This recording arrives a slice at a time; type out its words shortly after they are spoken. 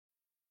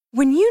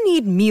When you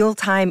need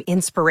mealtime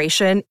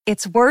inspiration,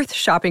 it's worth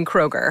shopping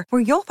Kroger,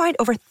 where you'll find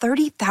over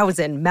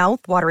 30,000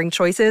 mouth-watering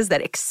choices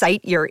that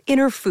excite your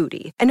inner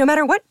foodie. And no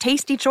matter what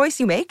tasty choice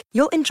you make,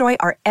 you'll enjoy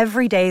our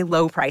everyday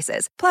low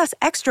prices, plus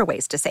extra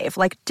ways to save,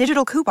 like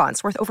digital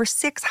coupons worth over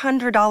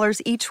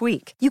 $600 each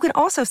week. You can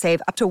also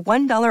save up to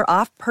 $1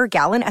 off per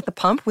gallon at the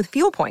pump with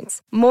fuel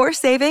points. More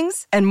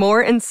savings and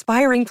more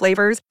inspiring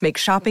flavors make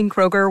shopping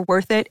Kroger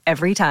worth it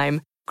every time.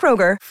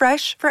 Kroger,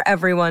 fresh for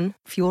everyone.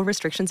 Fuel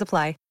restrictions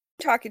apply.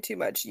 Talking too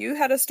much. You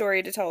had a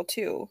story to tell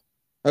too.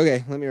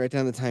 Okay, let me write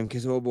down the time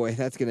because oh boy,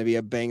 that's gonna be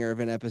a banger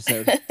of an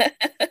episode.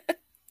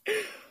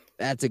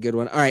 That's a good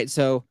one. All right,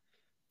 so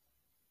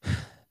do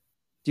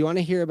you want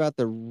to hear about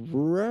the?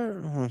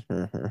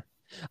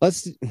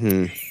 Let's.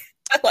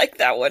 I like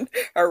that one.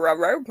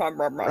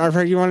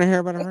 You want to hear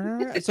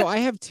about it? So I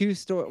have two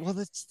stories. Well,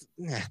 let's.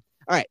 All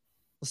right.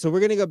 So we're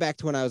gonna go back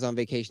to when I was on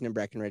vacation in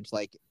Breckenridge,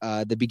 like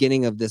the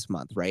beginning of this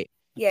month, right?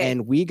 Yeah.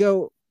 And we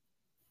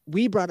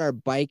brought our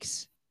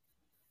bikes.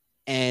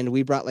 And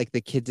we brought like the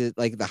kids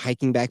like the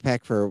hiking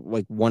backpack for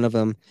like one of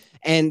them.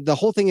 And the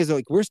whole thing is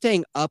like we're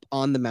staying up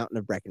on the mountain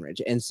of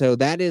Breckenridge. And so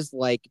that is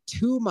like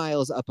 2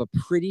 miles up a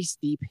pretty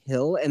steep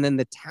hill. And then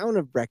the town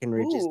of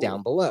Breckenridge is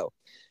down below.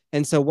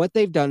 And so what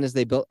they've done is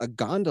they built a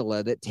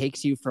gondola that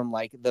takes you from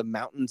like the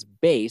mountain's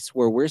base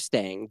where we're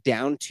staying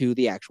down to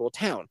the actual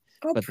town.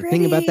 But pretty. The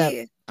thing about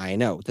that, I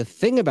know, the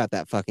thing about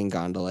that fucking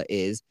gondola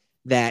is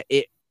that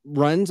it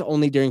runs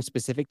only during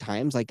specific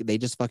times. Like they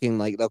just fucking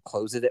like they'll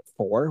close it at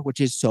 4, which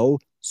is so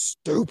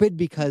stupid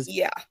because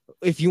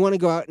if you want to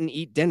go out and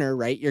eat dinner,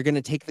 right, you're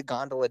gonna take the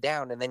gondola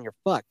down and then you're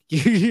fucked.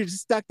 You're just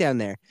stuck down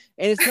there.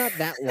 And it's not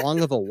that long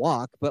of a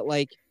walk, but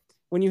like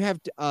when you have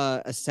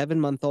a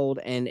 7-month-old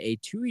and a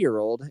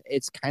 2-year-old,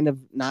 it's kind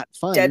of not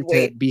fun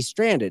to be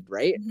stranded,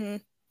 right? Mm-hmm.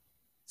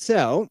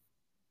 So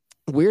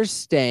we're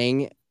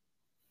staying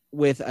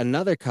with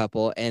another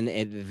couple and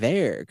at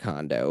their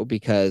condo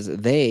because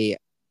they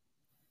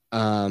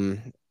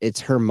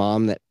it's her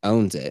mom that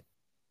owns it.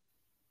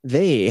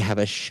 They have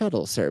a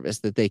shuttle service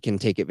that they can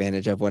take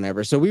advantage of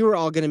whenever. So we were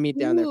all going to meet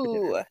down there for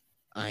dinner.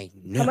 I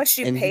know. How much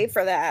do you pay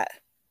for that?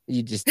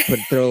 You just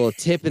throw a little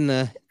tip in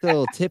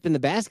the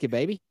basket,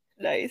 baby.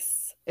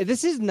 Nice.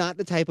 This is not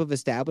the type of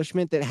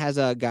establishment that has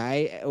a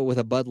guy with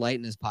a Bud Light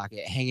in his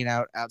pocket hanging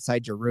out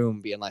outside your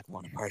room being like,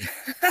 "Want a party?"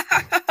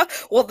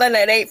 Well, then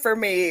it ain't for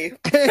me.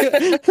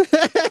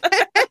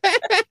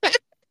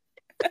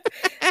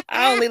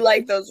 I only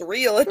like those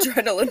real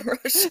adrenaline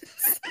rushes.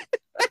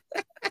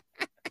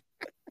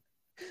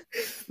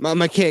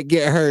 Mama can't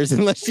get hers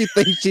unless she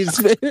thinks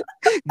she's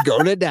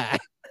gonna die.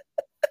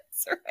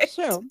 That's right.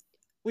 So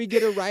we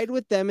get a ride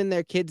with them and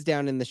their kids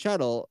down in the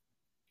shuttle.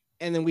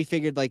 And then we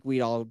figured like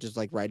we'd all just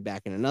like ride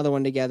back in another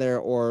one together,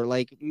 or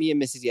like me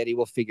and Mrs. Yeti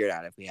will figure it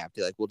out if we have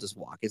to. Like we'll just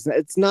walk.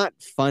 It's not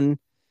fun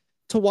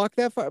to walk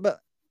that far, but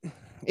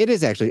it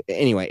is actually,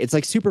 anyway, it's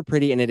like super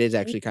pretty and it is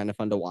actually kind of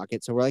fun to walk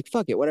it. So we're like,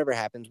 fuck it, whatever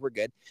happens, we're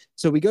good.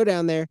 So we go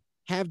down there,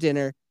 have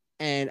dinner,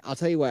 and I'll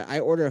tell you what,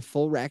 I order a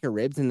full rack of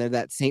ribs and they're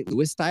that St.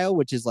 Louis style,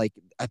 which is like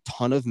a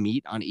ton of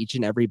meat on each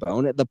and every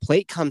bone. The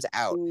plate comes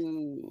out.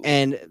 Ooh.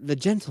 And the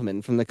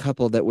gentleman from the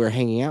couple that we're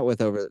hanging out with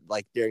over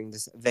like during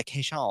this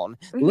vacation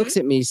looks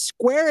at me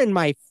square in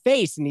my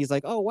face and he's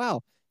like, "Oh,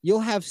 wow, you'll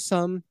have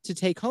some to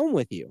take home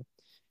with you."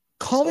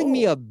 Calling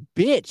me a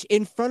bitch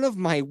in front of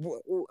my,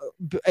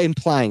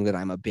 implying that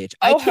I'm a bitch.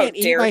 Oh, how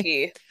dare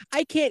he?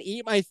 I can't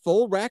eat my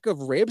full rack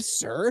of ribs,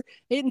 sir,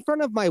 in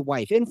front of my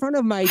wife, in front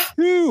of my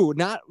 2,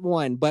 not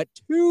 1, but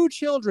 2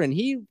 children.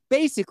 He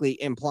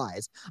basically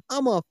implies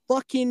I'm a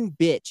fucking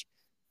bitch.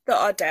 The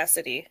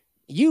audacity.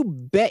 You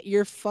bet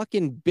your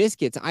fucking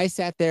biscuits I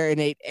sat there and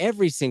ate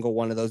every single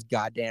one of those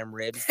goddamn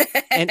ribs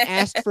and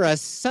asked for a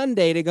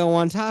sundae to go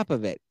on top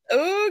of it.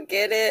 Oh,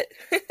 get it.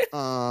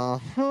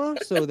 Uh-huh.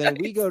 So then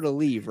we go to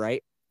leave,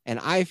 right? And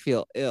I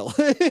feel ill.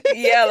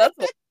 Yeah, that's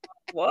a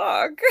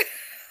walk.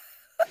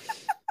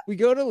 We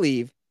go to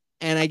leave,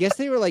 and I guess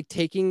they were like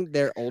taking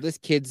their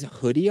oldest kid's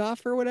hoodie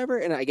off or whatever,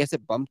 and I guess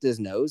it bumped his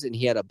nose, and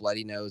he had a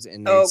bloody nose,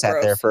 and they sat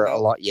gross. there for a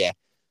lot. Yeah.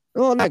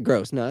 Well, not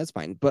gross. No, that's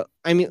fine. But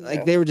I mean,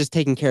 like they were just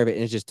taking care of it,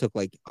 and it just took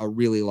like a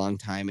really long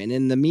time. And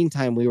in the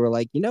meantime, we were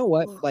like, you know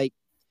what? Like,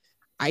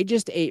 I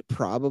just ate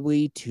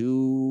probably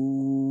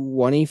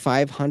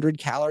 2,500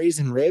 calories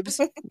in ribs.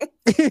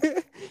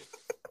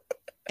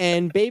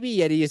 And baby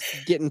Yeti is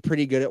getting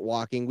pretty good at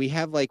walking. We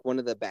have like one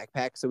of the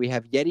backpacks. So we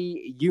have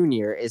Yeti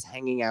Junior is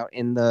hanging out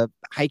in the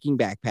hiking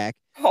backpack.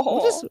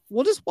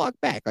 We'll just walk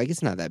back. Like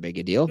it's not that big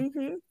a deal.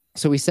 Mm-hmm.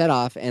 So we set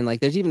off and like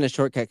there's even a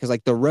shortcut because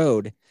like the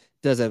road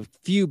does a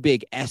few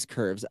big S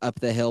curves up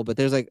the hill, but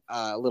there's like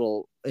a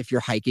little, if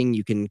you're hiking,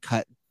 you can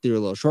cut through a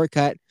little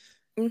shortcut.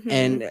 Mm-hmm.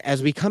 And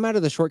as we come out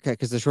of the shortcut,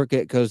 because the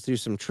shortcut goes through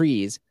some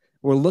trees,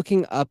 we're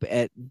looking up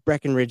at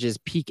Breckenridge's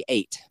Peak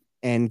 8.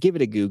 And give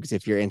it a Googs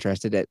if you're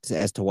interested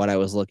as to what I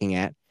was looking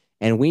at.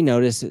 And we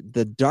noticed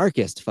the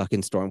darkest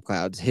fucking storm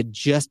clouds had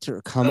just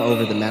come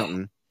over the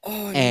mountain.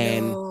 Oh,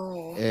 and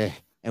no.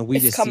 and we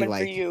it's just coming see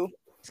like for you.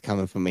 It's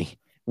coming for me.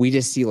 we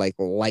just see like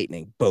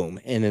lightning, boom,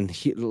 and then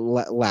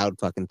loud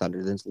fucking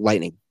thunder, then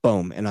lightning,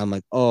 boom, and I'm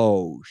like,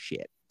 oh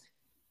shit.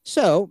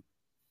 So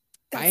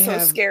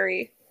That's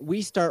scary.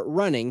 We start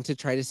running to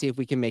try to see if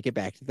we can make it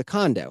back to the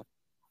condo.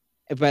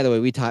 And by the way,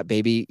 we taught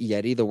baby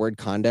Yeti the word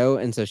condo,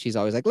 and so she's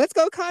always like, let's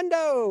go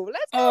condo,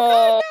 let's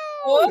go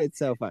condo. It's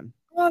so fun.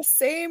 Oh,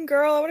 same,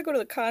 girl. I want to go to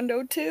the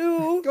condo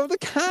too. Go to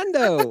the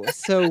condo.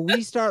 So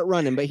we start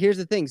running, but here's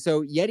the thing.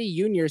 So Yeti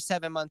Jr. is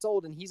 7 months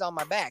old, and he's on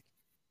my back.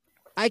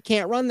 I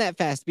can't run that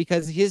fast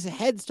because his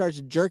head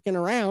starts jerking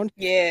around.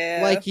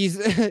 Yeah. Like he's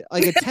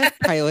like a test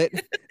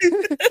pilot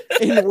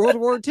in World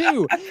War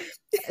II.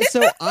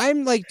 So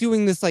I'm like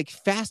doing this like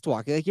fast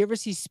walk. Like you ever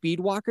see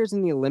speed walkers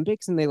in the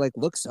Olympics and they like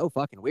look so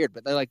fucking weird,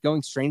 but they're like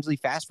going strangely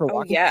fast for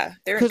walking. Yeah,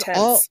 they're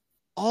intense.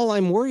 All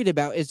I'm worried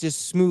about is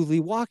just smoothly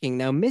walking.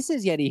 Now,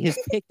 Mrs. Yeti has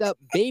picked up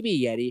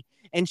baby Yeti,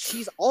 and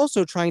she's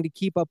also trying to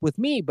keep up with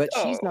me, but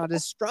she's not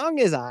as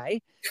strong as I,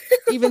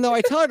 even though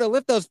I tell her to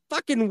lift those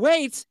fucking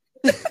weights.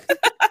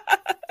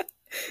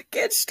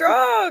 Get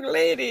strong,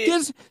 lady.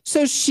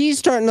 So she's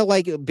starting to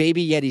like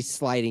baby Yeti's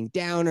sliding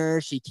down her.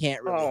 She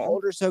can't really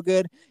hold her so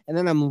good. And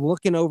then I'm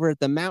looking over at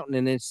the mountain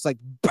and it's like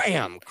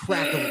bam,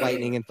 crack of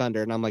lightning and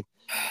thunder. And I'm like,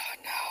 oh,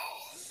 no.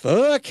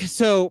 Fuck.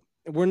 So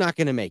we're not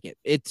gonna make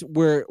it.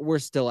 We're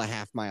still a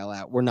half mile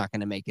out. We're not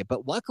gonna make it.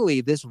 But luckily,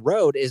 this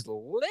road is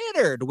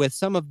littered with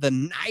some of the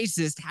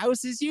nicest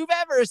houses you've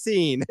ever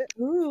seen.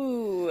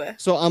 Ooh.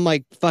 So I'm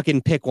like,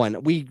 fucking pick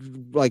one. We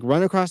like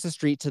run across the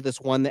street to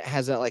this one that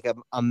has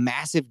a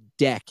massive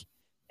deck,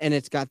 and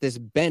it's got this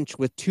bench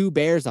with 2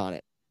 bears on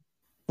it.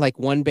 Like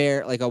one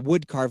bear, like a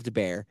wood carved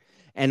bear.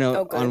 And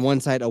on one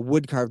side, a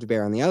wood carved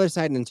bear on the other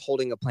side, and it's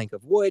holding a plank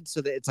of wood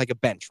so that it's like a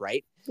bench,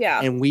 right?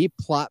 Yeah. And we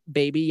plop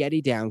baby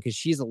Yeti down because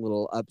she's a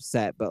little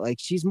upset, but like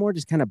she's more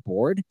just kind of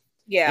bored.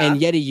 Yeah. And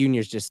Yeti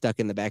Jr.'s just stuck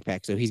in the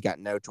backpack, so he's got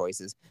no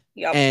choices.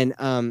 Yep. And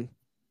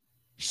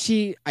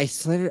I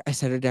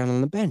set her down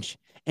on the bench,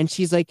 and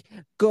she's like,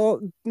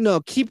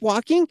 keep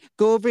walking,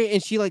 go over here.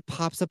 And she like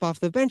pops up off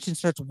the bench and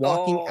starts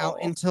walking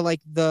out into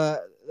like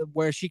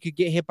where she could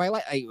get hit by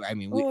light. I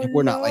mean,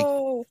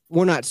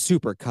 we're not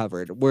super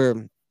covered.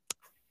 We're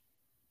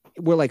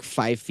like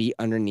 5 feet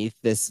underneath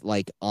this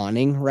like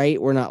awning,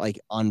 right? We're not like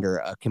under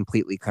a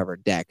completely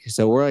covered deck.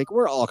 So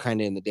we're all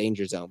kind of in the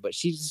danger zone, but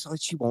she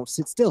won't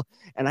sit still.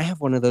 And I have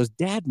one of those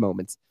dad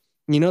moments.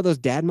 You know, those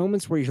dad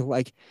moments where you're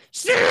like,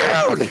 sit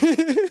down!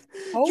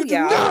 Oh, do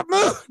not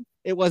move!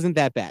 It wasn't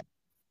that bad.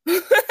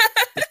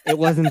 It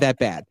wasn't that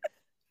bad.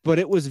 But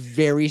it was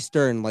very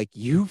stern. Like,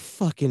 you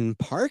fucking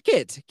park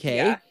it,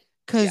 okay?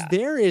 Because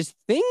there is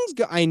things.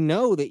 I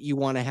know that you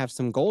want to have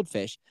some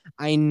goldfish.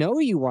 I know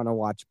you want to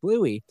watch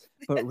Bluey.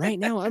 But right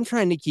now, I'm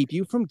trying to keep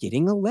you from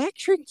getting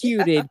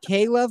electrocuted.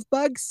 K-Love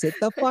Bug, sit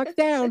the fuck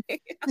down.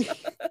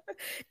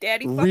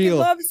 Daddy fucking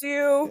loves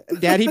you.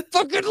 Daddy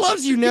fucking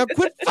loves you. Now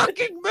quit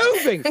fucking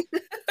moving.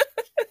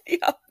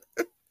 Yeah.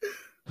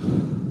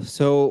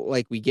 So,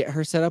 like, we get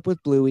her set up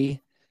with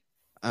Bluey.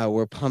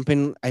 We're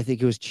pumping, I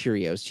think it was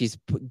Cheerios. She's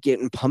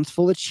getting pumped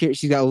full of Cheerios.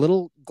 She's got a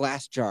little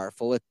glass jar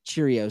full of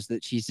Cheerios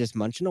that she's just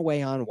munching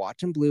away on,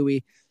 watching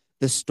Bluey.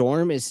 The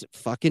storm is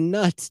fucking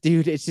nuts,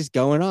 dude. It's just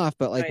going off.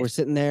 But like, We're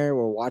sitting there,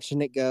 we're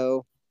watching it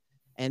go.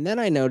 And then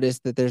I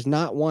noticed that there's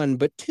not one,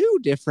 but 2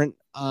 different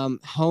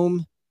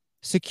home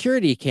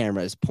security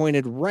cameras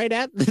pointed right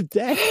at the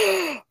deck.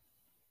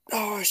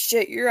 Oh,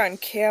 shit. You're on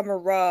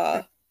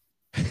camera.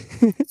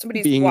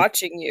 Somebody's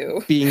watching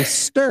you. Being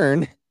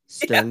stern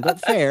but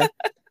fair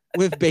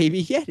with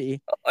baby Yeti.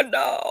 Oh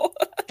no.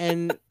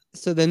 And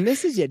so then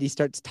Mrs. Yeti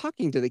starts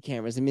talking to the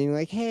cameras and being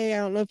like, hey, I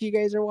don't know if you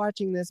guys are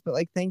watching this, but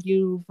like, thank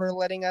you for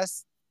letting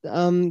us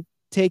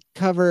take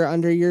cover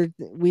under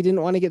we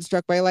didn't want to get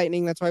struck by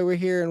lightning. That's why we're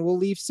here, and we'll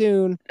leave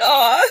soon.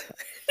 Aw.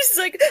 She's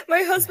like,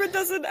 my husband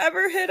doesn't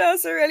ever hit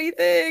us or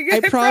anything.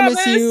 I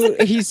promise you,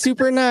 he's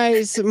super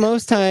nice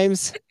most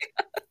times.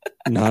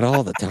 Not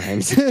all the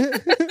times.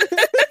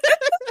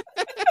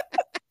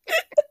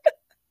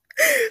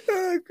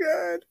 Oh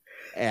god.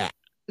 Yeah.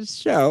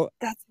 So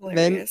that's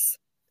hilarious.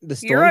 Then the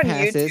storm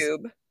passes.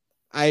 YouTube.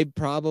 I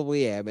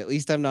probably am. At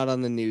least I'm not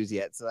on the news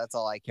yet, so that's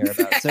all I care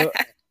about. So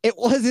it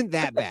wasn't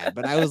that bad,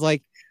 but I was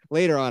like,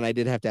 later on, I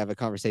did have to have a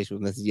conversation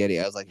with Mrs.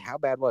 Yeti. I was like, how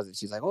bad was it?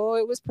 She's like, oh,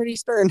 it was pretty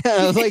stern.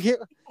 I was like,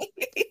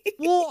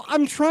 well,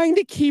 I'm trying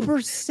to keep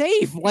her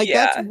safe. Like,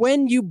 that's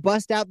when you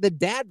bust out the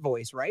dad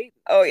voice, right?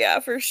 Oh, yeah,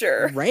 for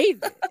sure. Right?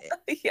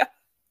 Yeah.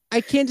 I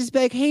can't just be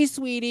like, hey,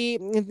 sweetie,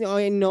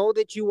 I know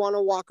that you want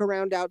to walk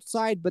around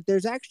outside, but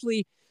there's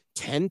actually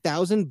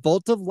 10,000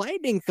 volts of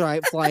lightning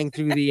flying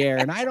through the air,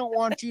 and I don't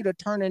want you to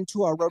turn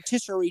into a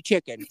rotisserie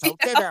chicken. So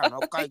sit down,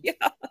 okay?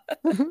 Yeah.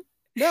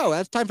 No,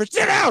 that's time for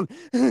sit down.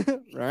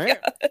 Right?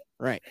 Yeah.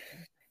 Right.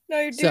 No,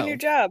 you're doing your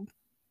job.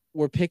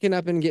 We're picking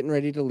up and getting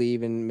ready to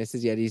leave, and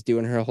Mrs. Yeti's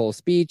doing her whole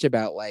speech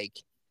about like,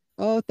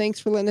 oh, thanks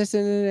for letting us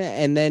in.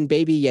 And then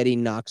baby Yeti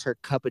knocks her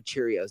cup of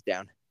Cheerios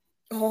down.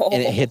 Oh.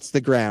 And it hits the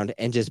ground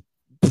and just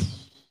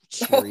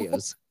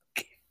Cheerios.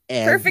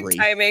 Perfect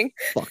timing.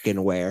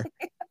 Fucking where.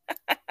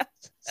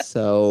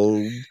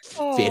 So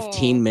Oh,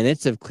 15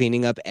 minutes of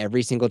cleaning up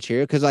every single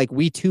Cheerio. Cause like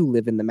we too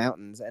live in the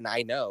mountains and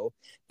I know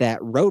that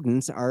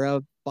rodents are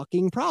a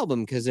fucking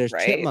problem because there's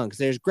right. chipmunks,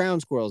 there's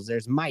ground squirrels,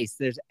 there's mice,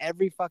 there's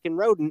every fucking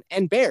rodent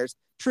and bears.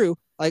 True.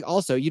 Like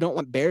also you don't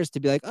want bears to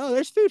be like, oh,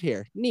 there's food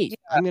here. Neat.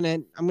 Yeah.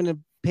 I'm gonna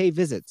pay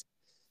visits.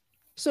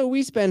 So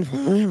we spend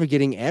forever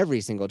getting every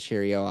single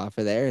Cheerio off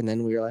of there, and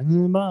then we were like,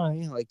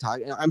 bye, like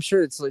talking. I'm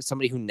sure it's like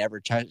somebody who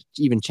never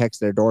even checks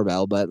their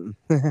doorbell, but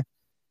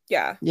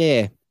Yeah.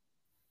 yeah,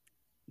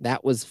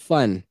 that was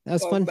fun. That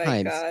was Oh fun my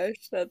times. gosh,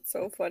 that's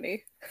so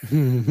funny.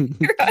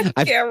 You're on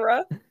I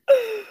camera.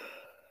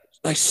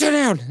 like sit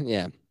down.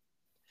 Yeah.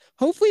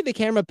 Hopefully the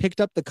camera picked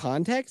up the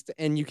context,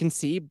 and you can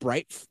see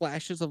bright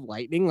flashes of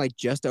lightning like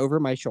just over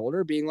my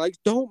shoulder, being like,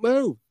 "Don't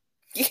move."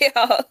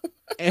 Yeah.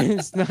 And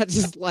it's not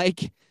just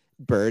like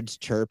birds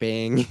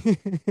chirping.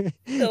 They're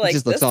It like,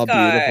 just looks this all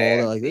beautiful. guy.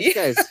 They're like,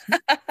 Yeah.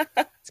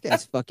 this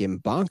guy's fucking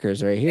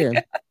bonkers right here.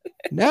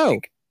 No,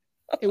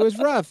 it was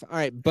rough. All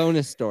right,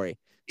 bonus story.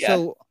 Yeah.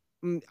 So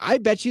I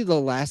bet you the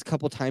last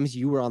couple times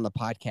you were on the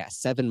podcast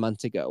 7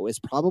 months ago is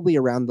probably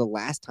around the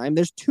last time.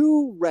 There's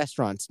 2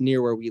 restaurants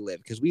near where we live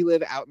because we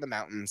live out in the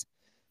mountains,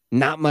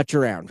 not much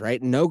around,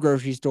 right? No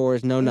grocery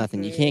stores, no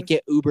nothing. You can't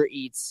get Uber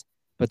Eats.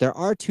 But there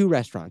are 2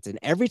 restaurants, and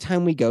every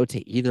time we go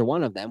to either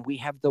one of them, we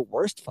have the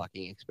worst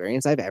fucking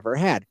experience I've ever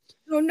had.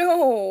 Oh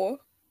no.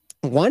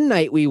 One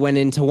night we went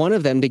into one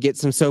of them to get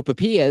some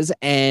sopapillas,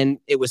 and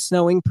it was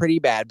snowing pretty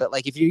bad. But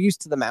like if you're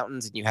used to the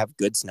mountains and you have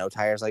good snow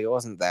tires, like it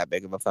wasn't that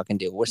big of a fucking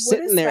deal. We're What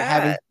sitting is there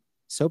having that?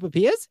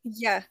 sopapillas.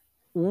 Yeah.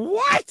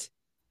 What?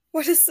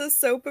 What is the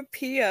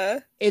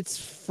sopapilla? It's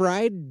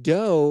fried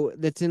dough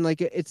that's in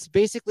like it's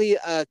basically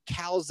a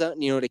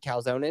calzone. You know what a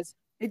calzone is?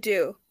 I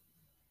do.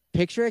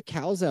 Picture a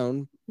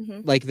calzone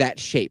Mhm. like that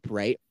shape,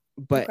 right?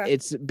 But Okay.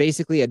 it's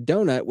basically a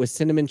donut with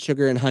cinnamon,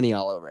 sugar, and honey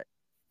all over it.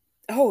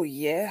 Oh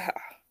yeah.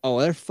 Oh,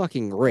 they're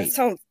fucking That great.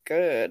 sounds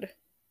good.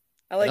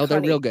 I like Oh, they're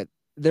honey. real good.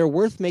 They're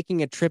worth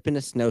making a trip in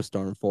a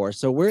snowstorm for.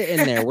 So we're in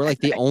there. We're like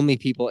the only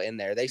people in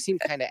there. They seem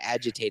kind of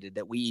agitated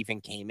that we even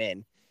came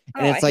in.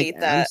 And Oh, I it's like, hate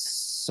I'm that.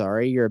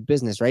 sorry, you're a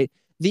business, right?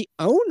 The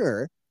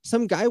owner,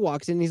 some guy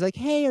walks in and he's like,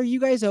 hey, are you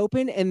guys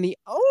open? And the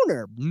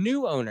owner,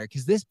 new owner,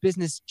 because this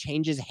business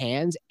changes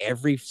hands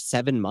every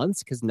 7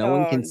 months because no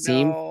one Oh can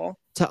seem no.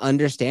 to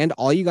understand.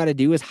 All you got to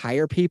do is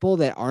hire people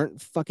that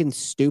aren't fucking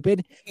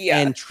stupid Yeah.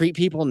 and treat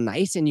people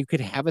nice, and you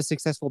could have a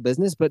successful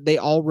business, but they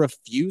all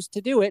refuse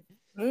to do it.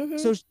 Mhm.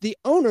 So the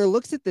owner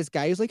looks at this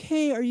guy. He's like,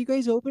 hey, are you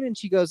guys open? And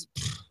she goes,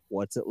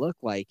 what's it look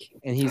like?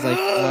 And he's like,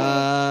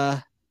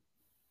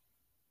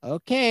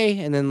 okay.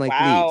 And then like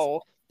leaves.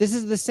 Wow. This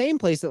is the same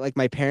place that like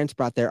my parents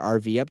brought their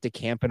RV up to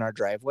camp in our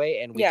driveway,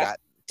 and we Yeah. got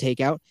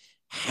takeout.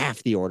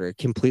 Half the order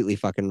completely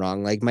fucking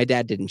wrong. Like my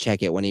dad didn't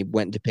check it when he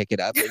went to pick it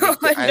up. And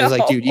I was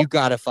like, dude, you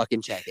gotta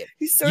fucking check it.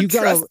 He's so You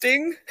gotta-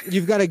 trusting.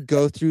 You've got to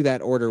go through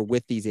that order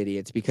with these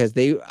idiots because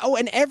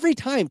and every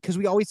time, because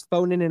we always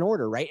phone in an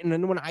order, right? And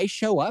then when I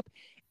show up,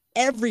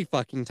 every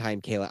fucking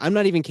time, Kayla, I'm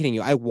not even kidding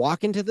you. I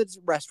walk into the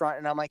restaurant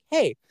and I'm like,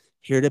 hey,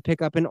 here to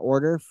pick up an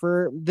order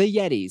for the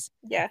Yetis.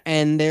 Yeah.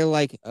 And they're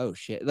like, oh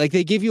shit. Like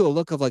they give you a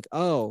look of like,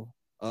 oh,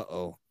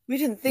 uh-oh. We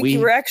didn't think you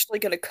were actually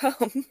gonna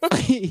come.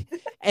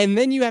 And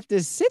then you have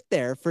to sit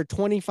there for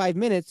 25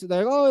 minutes.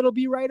 They're like, oh, it'll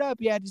be right up.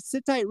 Yeah, just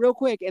sit tight real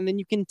quick. And then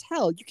you can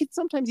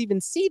sometimes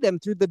even see them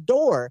through the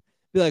door.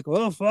 Be like,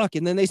 oh, fuck.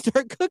 And then they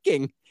start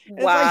cooking. And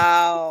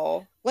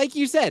Wow. like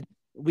you said,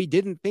 we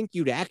didn't think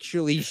you'd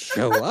actually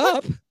show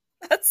up.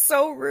 That's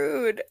so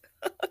rude.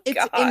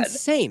 It's God.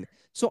 insane.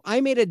 So I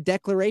made a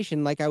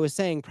declaration, like I was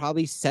saying,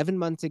 probably 7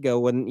 months ago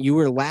when you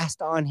were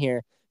last on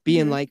here,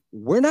 being Mhm. like,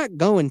 we're not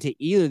going to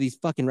either of these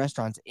fucking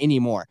restaurants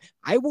anymore.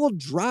 I will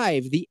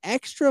drive the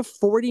extra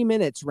 40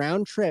 minutes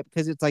round trip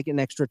because it's like an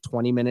extra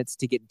 20 minutes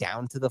to get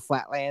down to the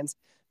flatlands,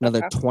 another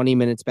Okay. 20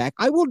 minutes back.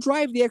 I will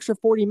drive the extra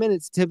 40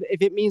 minutes if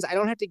it means I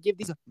don't have to give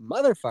these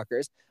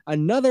motherfuckers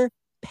another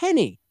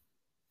penny.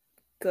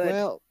 Good.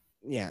 Well,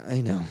 yeah, I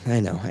know.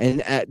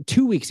 And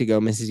 2 weeks ago,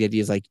 Mrs. Yeti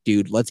is like,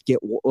 dude,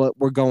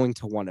 we're going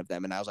to one of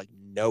them. And I was like,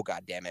 no,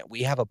 God damn it.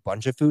 We have a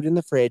bunch of food in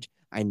the fridge.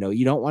 I know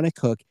you don't want to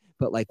cook,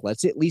 but like,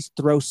 let's at least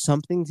throw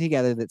something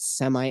together that's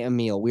semi a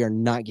meal. We are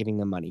not giving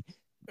them money.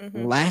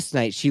 Mhm. Last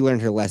night, she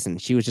learned her lesson.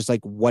 She was just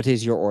like, what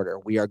is your order?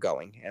 We are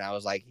going. And I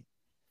was like,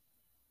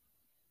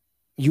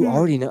 you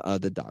already know. Oh,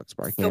 the dog's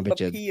barking. I bet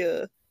you.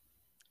 Sopapilla.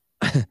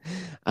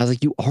 I was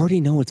like, you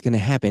already know what's going to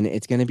happen.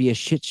 It's going to be a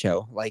shit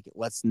show. Like,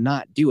 let's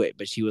not do it.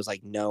 But she was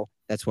like, no,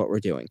 that's what we're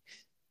doing.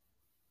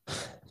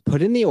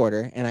 Put in the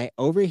order. And I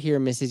overhear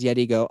Mrs.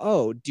 Yeti go,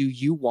 oh, do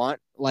you want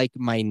like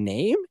my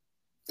name?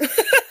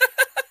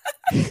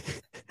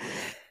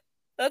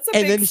 That's a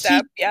And big then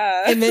step.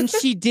 Yeah. And then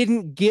she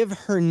didn't give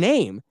her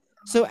name.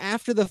 So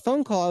after the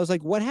phone call, I was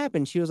like, what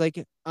happened? She was like,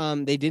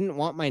 they didn't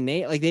want my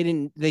name. Like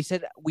they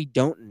said, we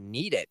don't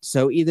need it.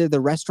 So either the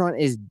restaurant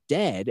is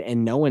dead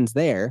and no one's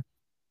there,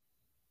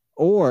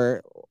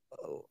 or,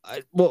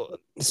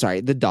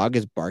 the dog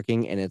is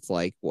barking and it's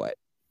like, what,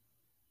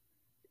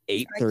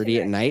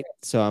 8:30 at night?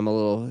 So I'm a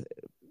little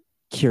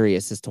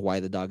curious as to why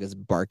the dog is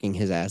barking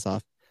his ass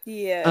off.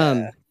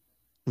 Yeah.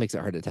 Makes it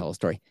hard to tell a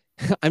story.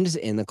 I'm just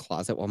in the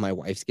closet while my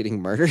wife's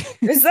getting murdered.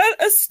 Is that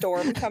a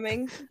storm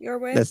coming your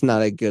way? That's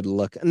not a good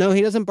look. No,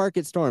 he doesn't bark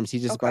at storms. He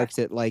just Okay. barks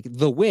at like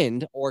the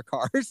wind or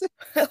cars.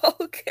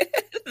 Okay.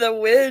 The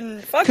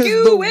wind. Fuck 'Cause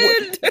you,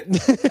 wind.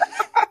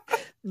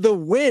 the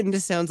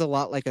wind sounds a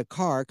lot like a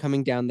car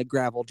coming down the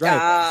gravel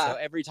driveway. So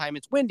every time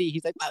it's windy,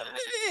 he's like,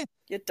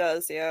 It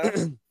does,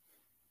 yeah.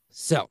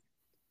 So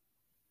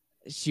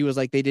she was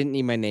like, they didn't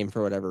need my name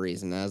for whatever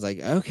reason. And I was like,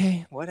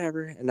 okay,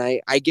 whatever. And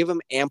I give them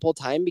ample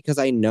time because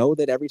I know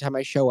that every time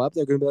I show up,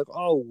 they're going to be like,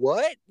 oh,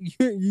 what?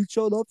 You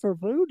showed up for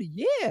food?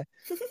 Yeah.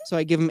 So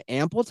I give them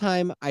ample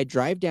time. I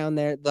drive down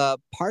there. The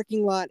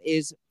parking lot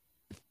is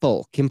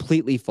full,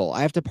 completely full.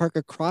 I have to park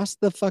across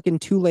the fucking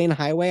 2-lane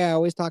highway I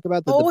always talk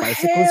about that the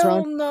bicyclists are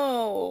hell on.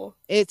 no.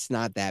 It's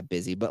not that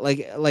busy, but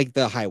like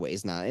the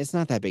highway's not. It's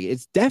not that big.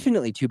 It's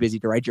definitely too busy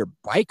to ride your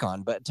bike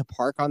on, but to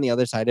park on the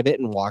other side of it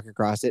and walk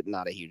across it,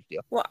 not a huge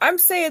deal. Well, I'm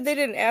saying they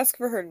didn't ask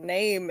for her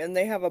name and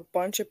they have a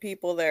bunch of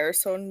people there,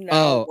 so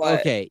now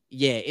what? Okay.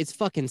 Yeah, it's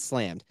fucking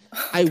slammed.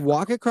 I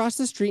walk across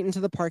the street into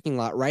the parking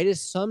lot right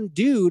as some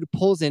dude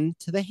pulls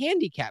into the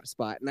handicap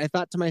spot. And I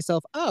thought to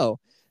myself, oh,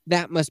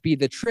 that must be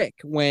the trick.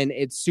 When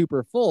it's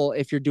super full,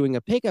 if you're doing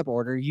a pickup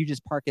order, you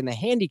just park in the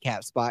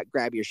handicap spot,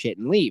 grab your shit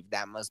and leave.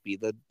 That must be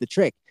the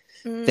trick.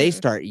 They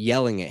start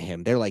yelling at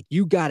him. They're like,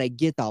 you got to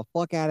get the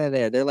fuck out of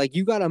there. They're like,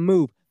 you got to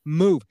move.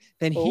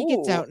 Then he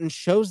gets out and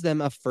shows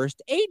them a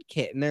first aid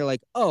kit. And they're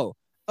like, oh,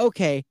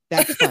 okay,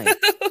 that's fine.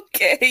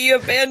 Okay, you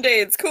have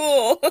Band-Aids.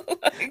 Cool.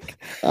 Like...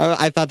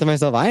 I thought to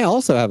myself, I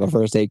also have a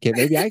first aid kit.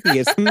 Maybe I can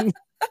get some.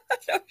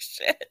 Oh,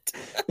 shit.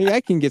 Maybe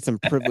I can get some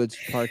privileged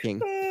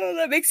parking. Oh,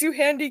 that makes you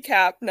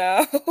handicapped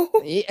now.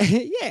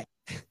 Yeah.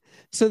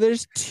 So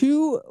there's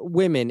 2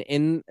 women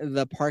in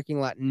the parking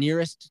lot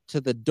nearest to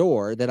the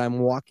door that I'm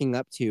walking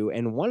up to.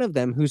 And one of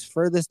them, who's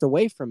furthest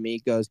away from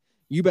me, goes,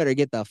 you better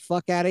get the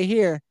fuck out of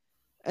here.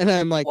 And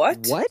I'm like,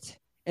 what?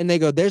 And they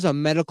go, there's a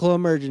medical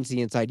emergency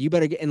inside. You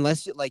better get,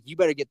 you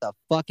better get the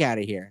fuck out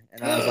of here.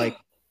 And I was like,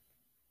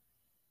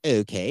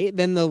 okay.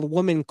 Then the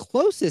woman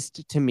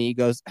closest to me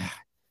goes,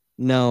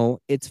 no,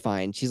 it's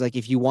fine. She's like,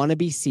 if you want to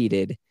be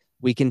seated,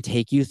 we can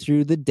take you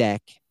through the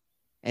deck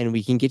and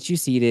we can get you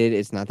seated.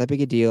 It's not that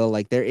big a deal.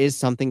 Like, there is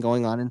something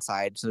going on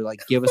inside. So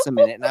like, give us a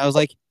minute. And I was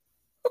like,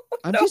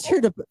 I'm just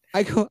here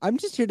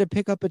to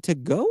pick up a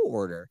to-go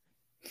order.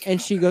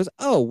 And she goes,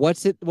 oh,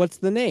 what's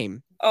the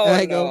name? Oh, and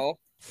I go,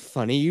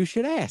 funny you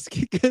should ask,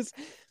 because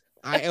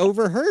I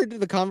overheard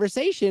the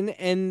conversation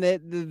and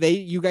that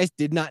you guys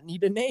did not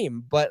need a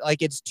name, but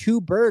like, it's 2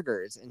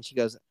 burgers. And she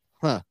goes,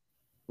 huh,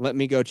 let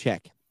me go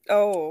check.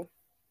 Oh.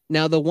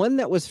 Now, the one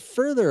that was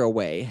further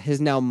away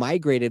has now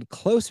migrated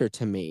closer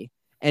to me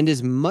and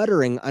is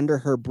muttering under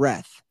her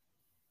breath.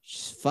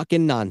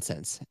 Fucking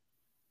nonsense.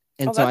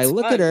 And so I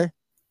look at her.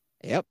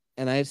 Yep.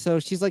 And so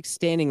she's like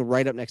standing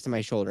right up next to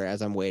my shoulder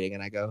as I'm waiting.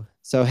 And I go,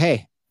 so,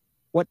 hey,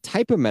 what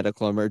type of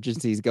medical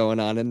emergency is going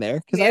on in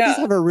there? Because I just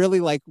have a really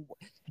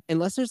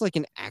unless there's like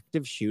an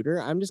active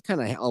shooter, I'm just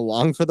kind of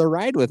along for the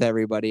ride with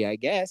everybody, I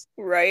guess.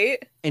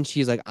 Right. And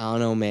she's like, I don't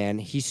know, man.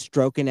 He's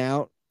stroking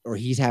out or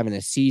he's having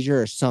a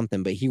seizure or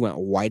something, but he went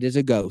white as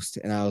a ghost.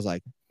 And I was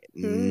like,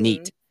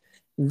 neat.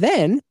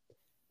 Then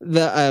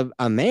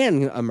a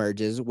man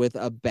emerges with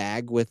a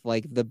bag with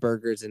like the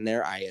burgers in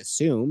there, I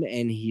assume.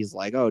 And he's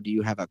like, oh, do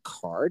you have a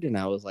card? And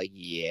I was like,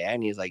 yeah.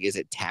 And he's like, is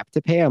it tap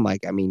to pay? I'm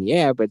like, I mean,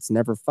 yeah, but it's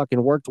never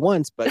fucking worked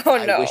once, but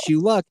I wish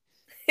you luck.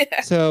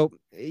 Yeah. So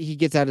he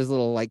gets out his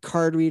little like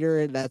card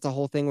reader. That's a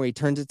whole thing where he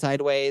turns it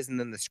sideways and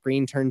then the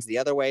screen turns the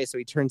other way. So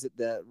he turns it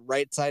the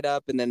right side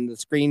up and then the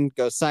screen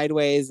goes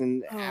sideways.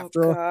 And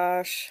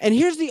gosh. And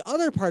here's the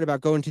other part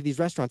about going to these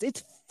restaurants.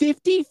 It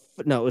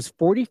was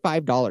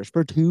 $45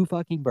 for 2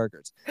 fucking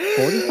burgers.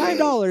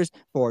 $45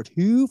 for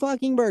 2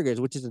 fucking burgers,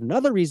 which is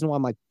another reason why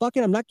I'm like, fuck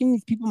it, I'm not giving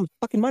these people my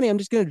fucking money. I'm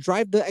just going to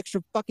drive the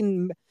extra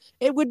fucking.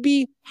 It would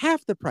be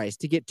half the price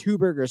to get 2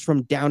 burgers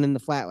from down in the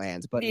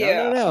flatlands. But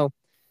no.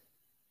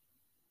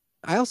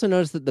 I also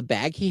noticed that the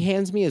bag he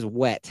hands me is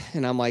wet.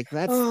 And I'm like,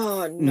 that's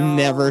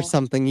never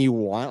something you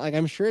want. Like,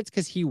 I'm sure it's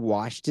because he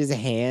washed his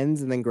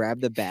hands and then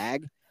grabbed the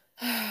bag.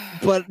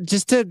 But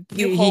just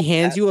he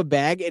hands you a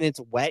bag and it's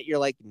wet. You're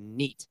like,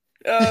 neat.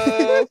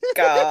 Oh,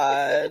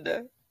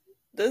 God.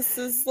 This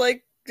is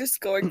like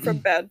just going from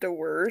bad to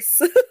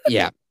worse.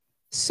 Yeah.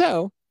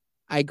 So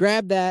I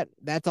grab that.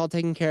 That's all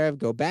taken care of.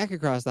 Go back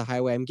across the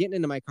highway. I'm getting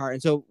into my car.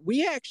 And so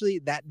we actually,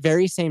 that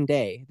very same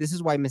day, this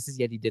is why Mrs.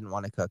 Yeti didn't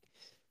want to cook.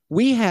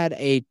 We had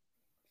a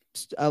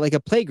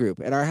play group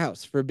at our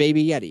house for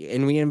Baby Yeti,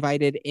 and we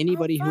invited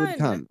anybody who would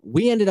come.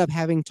 We ended up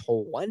having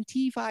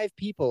 25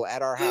 people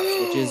at our house,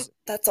 which is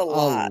that's a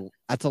lot.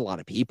 That's a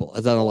lot of people.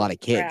 That's a lot of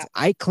kids. Crap.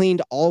 I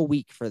cleaned all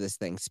week for this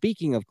thing.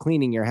 Speaking of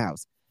cleaning your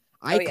house,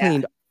 I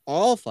cleaned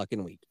all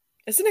fucking week.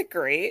 Isn't it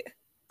great?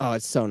 Oh,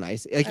 it's so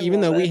nice. Like,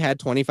 even though we had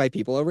 25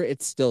 people over,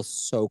 it's still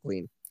so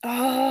clean.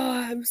 Oh,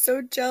 I'm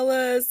so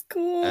jealous.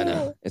 Cool. I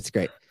know. It's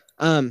great.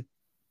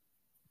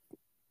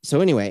 So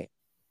anyway,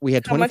 we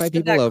had 25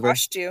 people over. How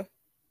much did that cost you?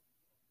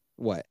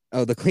 What?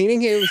 Oh, the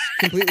cleaning? It was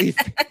completely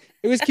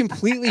It was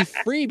completely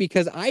free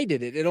because I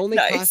did it. It only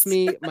Nice. cost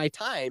me my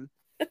time,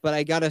 but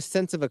I got a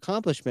sense of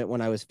accomplishment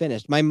when I was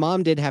finished. My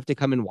mom did have to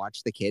come and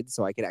watch the kids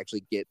so I could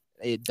actually get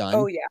it done.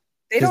 Oh yeah,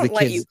 they 'Cause the don't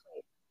let kids- you.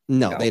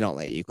 No, No. they don't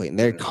let you clean.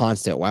 They're Mm.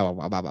 constant. Wow,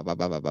 wow, wow, wow, wow,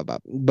 wow, wow, wow, wow.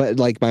 But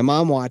like my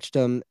mom watched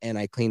them and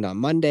I cleaned on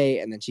Monday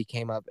and then she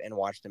came up and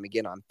watched them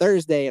again on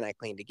Thursday and I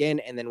cleaned again.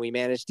 And then we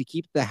managed to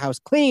keep the house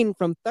clean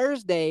from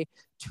Thursday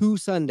to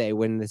Sunday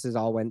when this is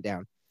all went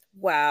down.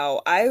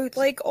 Wow, I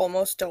like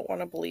almost don't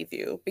want to believe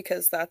you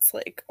because that's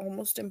like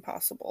almost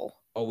impossible.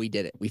 Oh, we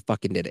did it. We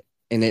fucking did it.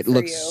 And it For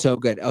looks you. so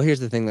good. Oh, here's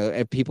the thing though.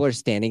 If people are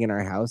standing in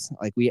our house,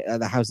 like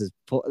the house is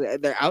full.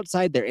 They're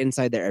outside, they're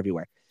inside, they're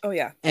everywhere. Oh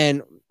yeah.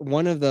 And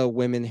one of the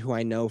women who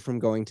I know from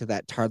going to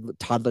that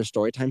toddler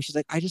story time, she's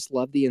like, I just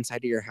love the inside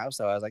of your house.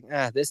 So I was like,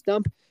 this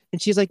dump.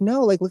 And she's like,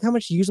 no, like, look how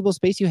much usable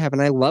space you have.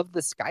 And I love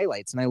the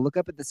skylights. And I look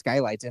up at the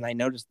skylights and I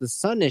notice the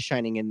sun is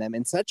shining in them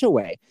in such a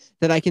way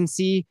that I can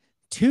see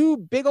 2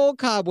 big old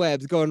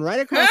cobwebs going right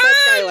across that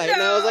skylight. No.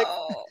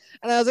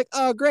 And I was like,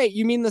 oh, great.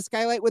 You mean the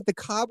skylight with the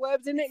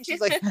cobwebs in it? And she's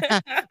like,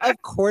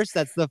 of course,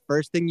 that's the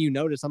first thing you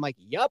notice. I'm like,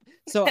 yup.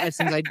 So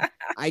since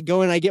I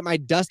go and I get my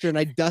duster and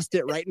I dust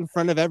it right in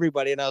front of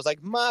everybody. And I was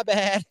like, my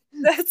bad.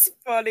 That's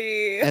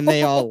funny. And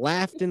they all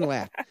laughed and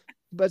laughed.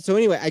 But so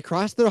anyway, I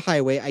cross the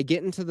highway. I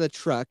get into the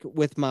truck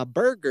with my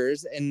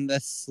burgers and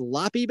the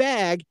sloppy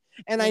bag.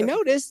 And I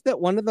noticed that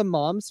one of the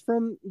moms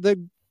from the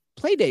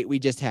play date we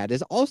just had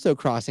is also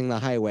crossing the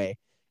highway.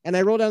 And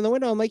I roll down the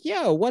window. I'm like,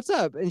 yo, what's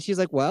up? And she's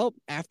like, well,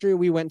 after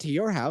we went to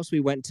your house, we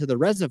went to the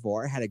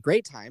reservoir, had a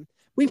great time.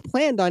 We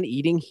planned on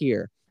eating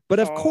here. But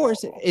of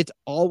course, it's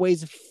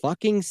always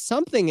fucking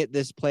something at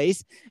this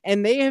place.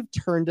 And they have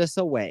turned us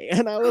away.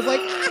 And I was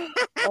like,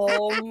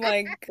 oh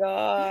my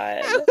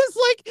God. I was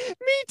like,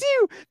 me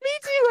too.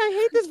 I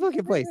hate this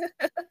fucking place.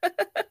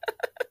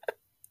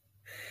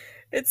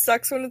 It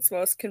sucks when it's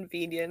most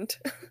convenient.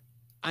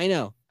 I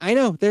know.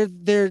 They're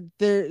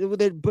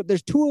but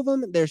there's 2 of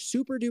them. They're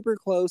super duper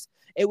close.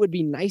 It would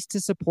be nice to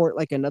support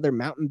like another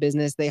mountain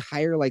business. They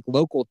hire like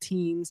local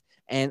teams,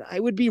 and I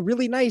would be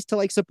really nice to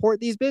like support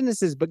these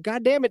businesses. But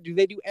God damn it, do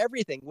they do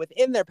everything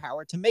within their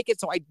power to make it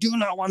so I do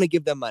not want to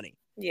give them money?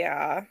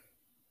 Yeah.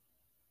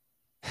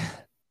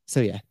 So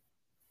yeah,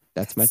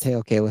 that's my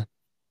tale, Kayla.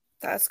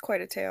 That's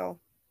quite a tale.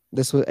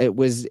 It's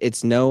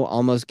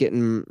almost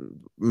getting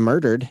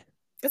murdered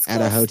It's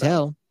at a close,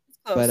 hotel.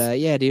 Close. But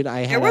yeah, dude,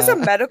 there was a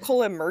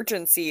medical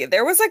emergency.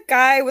 There was a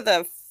guy with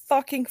a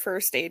fucking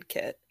first aid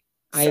kit.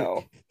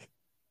 So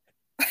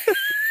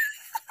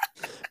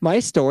my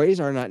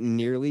stories are not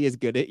nearly as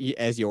good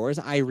as yours.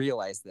 I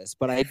realize this,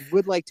 but I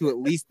would like to at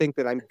least think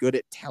that I'm good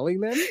at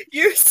telling them.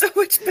 You're so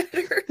much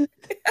better.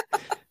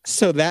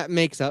 So that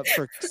makes up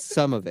for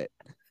some of it.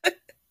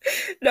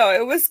 No,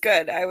 it was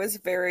good. I was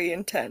very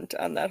intent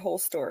on that whole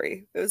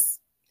story. It was,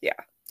 yeah.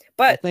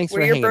 But thanks were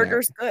for your hanging out.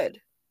 burgers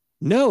good?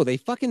 No, they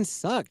fucking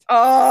sucked.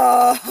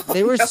 Oh,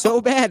 they were no.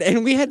 so bad.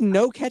 And we had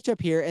no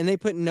ketchup here, and they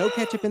put no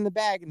ketchup in the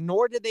bag,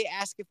 nor did they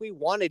ask if we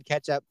wanted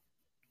ketchup.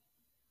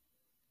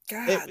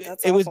 God,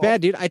 it was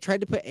bad, dude. I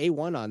tried to put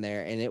A1 on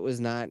there, and it was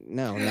not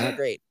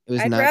great. It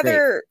was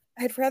great.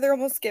 I'd rather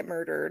almost get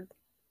murdered.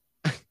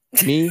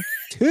 Me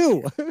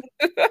too.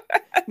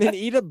 Than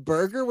eat a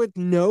burger with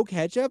no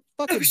ketchup?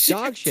 Fucking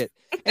dog shit.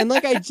 And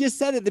like I just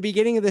said at the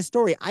beginning of this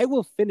story, I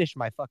will finish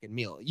my fucking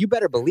meal. You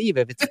better believe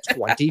if it's a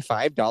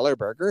 $25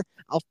 burger,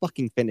 I'll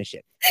fucking finish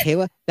it.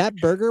 Kayla, that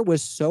burger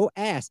was so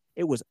ass.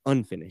 It was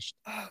unfinished.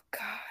 Oh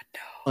God,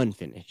 no.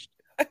 Unfinished.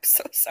 I'm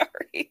so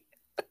sorry.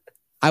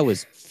 I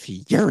was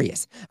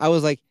furious. I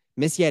was like,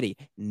 Miss Yeti,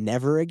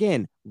 never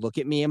again look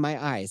at me in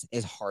my eyes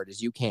as hard as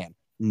you can.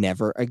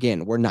 Never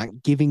again. We're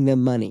not giving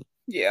them money.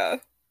 Yeah.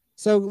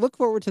 So look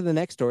forward to the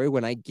next story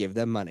when I give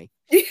them money.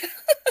 Yeah.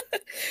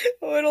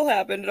 Oh, it'll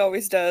happen. It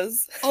always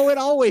does. Oh, it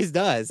always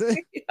does.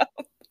 Yeah.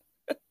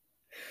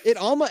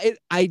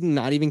 I'm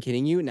not even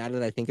kidding you. Now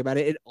that I think about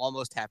it, it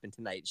almost happened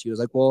tonight. She was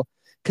like, well,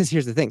 because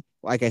here's the thing.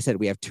 Like I said,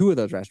 we have 2 of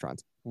those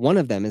restaurants. One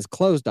of them is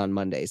closed on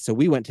Mondays. So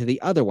we went to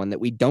the other one that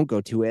we don't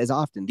go to as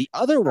often. The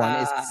other one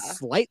is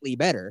slightly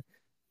better.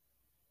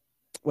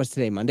 What's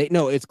today? Monday?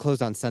 No, it's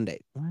closed on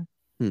Sunday.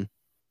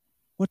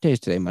 What day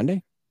is today?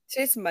 Monday?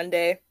 Today's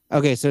Monday.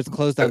 Okay, so it's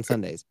closed on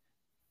Sundays.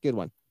 Good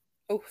one.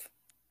 Oof.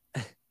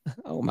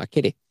 Oh, my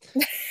kitty.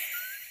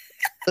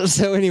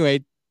 So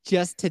anyway,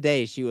 just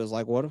today she was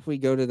like, what if we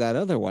go to that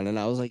other one? And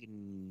I was like,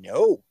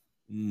 no,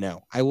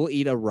 I will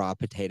eat a raw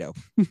potato.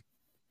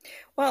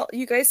 Well,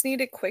 you guys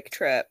need a quick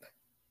trip.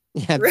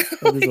 Yeah, really?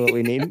 That is what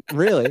we need.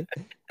 Really?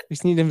 We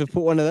just need him to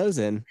put one of those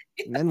in.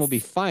 Yes. And then we'll be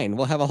fine.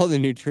 We'll have all the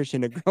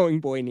nutrition a growing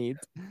boy needs.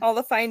 All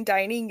the fine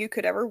dining you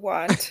could ever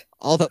want.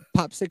 All the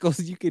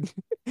popsicles you can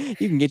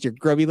get your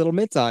grubby little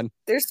mitts on.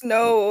 There's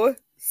no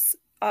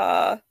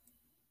I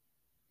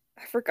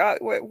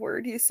forgot what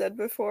word you said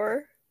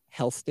before.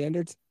 Health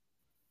standards?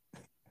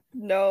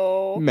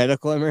 No.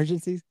 Medical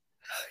emergencies?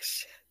 Oh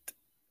shit.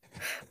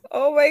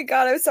 Oh my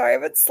God, I'm sorry. I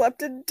haven't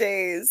slept in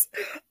days.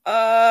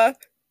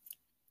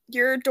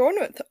 Your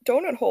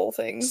donut hole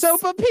thing.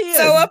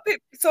 Sopapillas.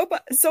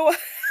 So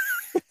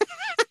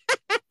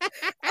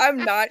I'm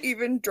not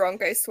even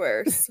drunk, I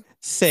swear.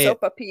 Say it.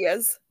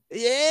 Sopapillas.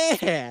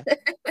 Yeah.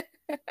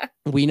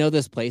 We know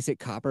this place at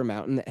Copper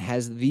Mountain that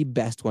has the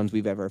best ones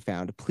we've ever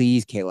found.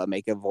 Please, Kayla,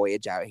 make a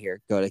voyage out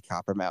here. Go to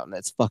Copper Mountain.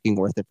 It's fucking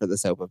worth it for the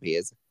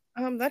sopapillas.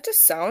 That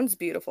just sounds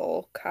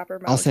beautiful. Copper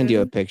Mountain. I'll send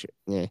you a picture.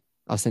 Yeah,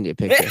 I'll send you a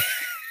picture.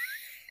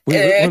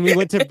 When we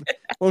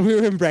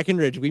were in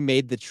Breckenridge, we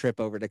made the trip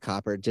over to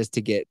Copper just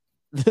to get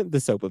the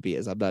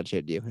sopapillas. I'm not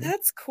shitting you.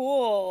 That's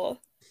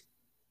cool.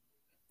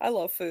 I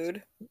love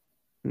food.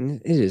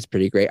 It is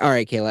pretty great. All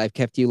right, Kayla, I've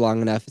kept you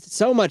long enough. It's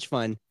so much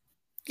fun.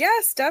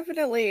 Yes,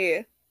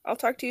 definitely. I'll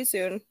talk to you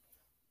soon.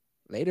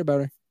 Later,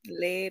 boner.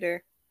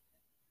 Later.